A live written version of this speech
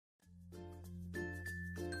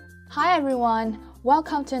Hi everyone,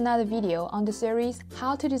 welcome to another video on the series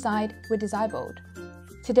How to Design with Designbold.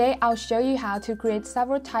 Today I'll show you how to create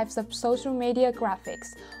several types of social media graphics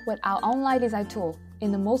with our online design tool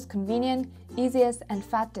in the most convenient, easiest and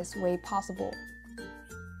fastest way possible.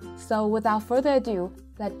 So without further ado,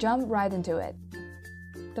 let's jump right into it.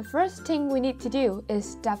 The first thing we need to do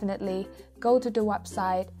is definitely go to the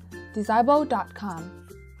website designbold.com.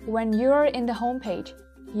 When you're in the home page,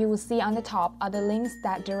 you will see on the top are the links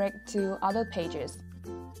that direct to other pages.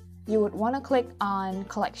 You would want to click on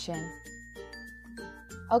Collection.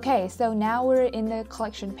 Okay, so now we're in the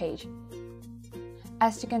Collection page.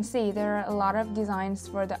 As you can see, there are a lot of designs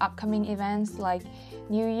for the upcoming events like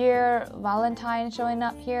New Year, Valentine showing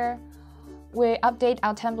up here. We update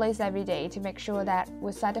our templates every day to make sure that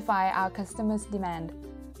we satisfy our customers' demand.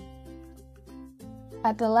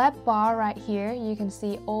 At the left bar right here, you can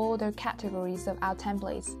see all the categories of our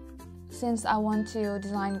templates. Since I want to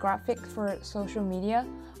design graphics for social media,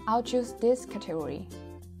 I'll choose this category.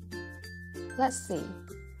 Let's see.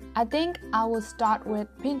 I think I will start with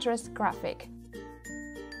Pinterest graphic.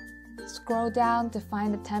 Scroll down to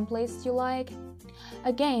find the templates you like.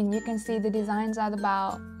 Again, you can see the designs are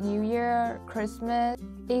about New Year, Christmas,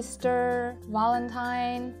 Easter,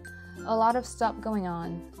 Valentine, a lot of stuff going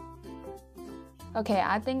on. Okay,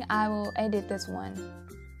 I think I will edit this one.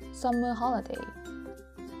 Summer holiday.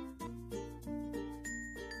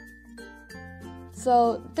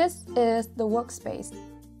 So this is the workspace.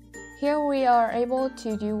 Here we are able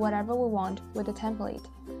to do whatever we want with the template.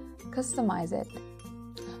 Customize it.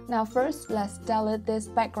 Now first, let's delete this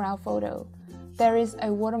background photo. There is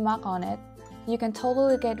a watermark on it. You can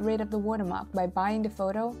totally get rid of the watermark by buying the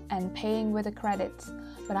photo and paying with the credits.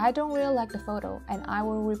 But I don't really like the photo and I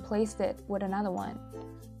will replace it with another one.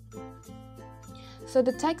 So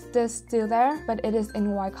the text is still there, but it is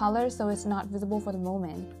in white color, so it's not visible for the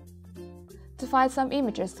moment. To find some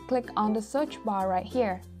images, click on the search bar right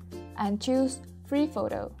here and choose Free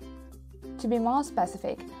Photo. To be more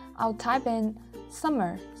specific, I'll type in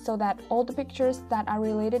summer so that all the pictures that are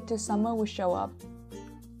related to summer will show up.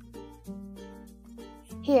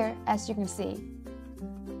 Here, as you can see.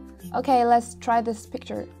 Okay, let's try this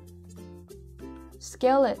picture.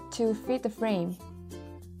 Scale it to fit the frame.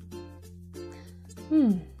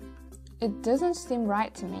 It doesn't seem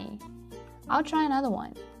right to me. I'll try another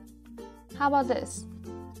one. How about this?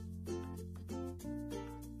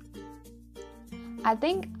 I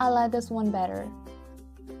think I like this one better.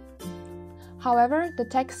 However, the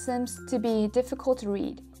text seems to be difficult to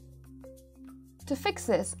read. To fix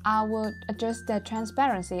this, I would adjust the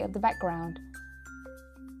transparency of the background.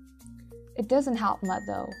 It doesn't help much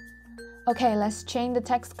though. Okay, let's change the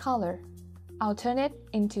text color. I'll turn it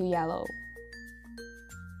into yellow.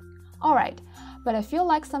 Alright, but I feel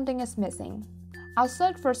like something is missing. I'll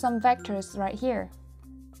search for some vectors right here.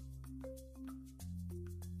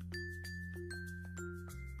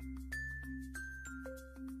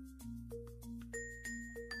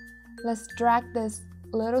 Let's drag this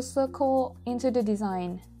little circle into the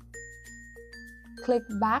design. Click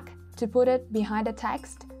back to put it behind the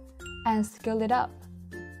text and scale it up.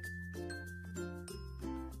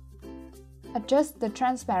 Adjust the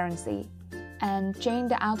transparency and change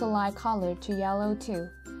the outline color to yellow too.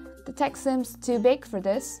 The text seems too big for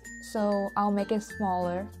this, so I'll make it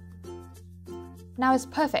smaller. Now it's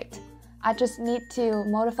perfect. I just need to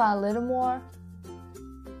modify a little more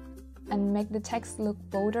and make the text look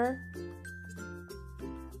bolder.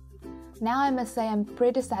 Now I must say I'm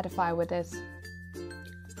pretty satisfied with this.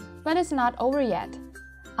 But it's not over yet.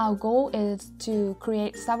 Our goal is to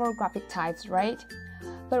create several graphic types, right?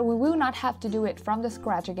 But we will not have to do it from the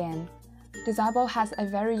scratch again. Designbold has a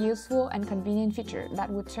very useful and convenient feature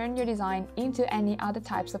that will turn your design into any other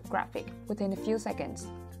types of graphic within a few seconds.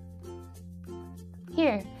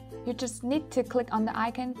 Here, you just need to click on the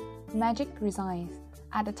icon Magic Designs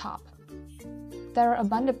at the top. There are a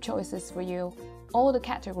bunch of choices for you, all the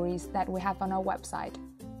categories that we have on our website.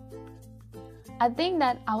 I think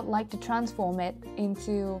that I would like to transform it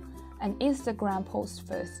into an Instagram post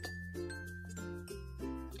first.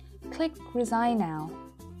 Click Design Now.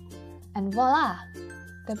 And voila!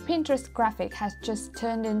 The Pinterest graphic has just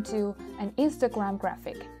turned into an Instagram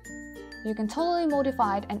graphic. You can totally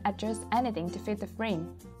modify it and adjust anything to fit the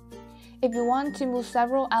frame. If you want to move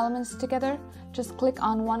several elements together, just click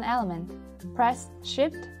on one element, press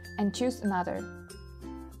Shift and choose another.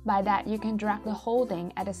 By that, you can drag the whole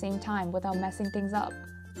thing at the same time without messing things up.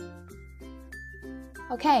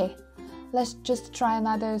 Okay, let's just try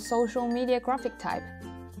another social media graphic type.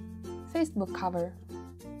 Facebook cover.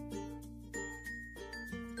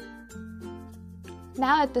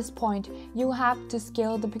 Now at this point, you will have to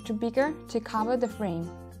scale the picture bigger to cover the frame.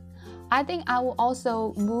 I think I will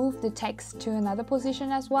also move the text to another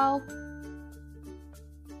position as well.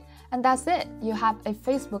 And that's it, you have a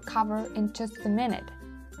Facebook cover in just a minute.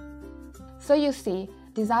 So you see,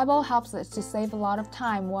 Designable helps us to save a lot of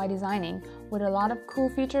time while designing. With a lot of cool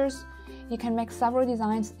features, you can make several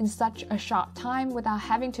designs in such a short time without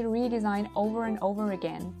having to redesign over and over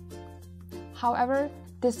again. However,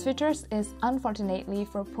 this feature is unfortunately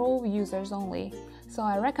for Pro users only, so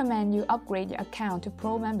I recommend you upgrade your account to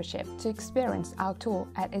Pro membership to experience our tool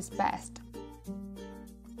at its best.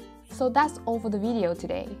 So that's all for the video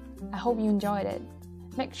today. I hope you enjoyed it.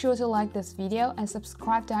 Make sure to like this video and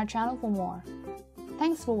subscribe to our channel for more.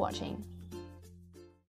 Thanks for watching.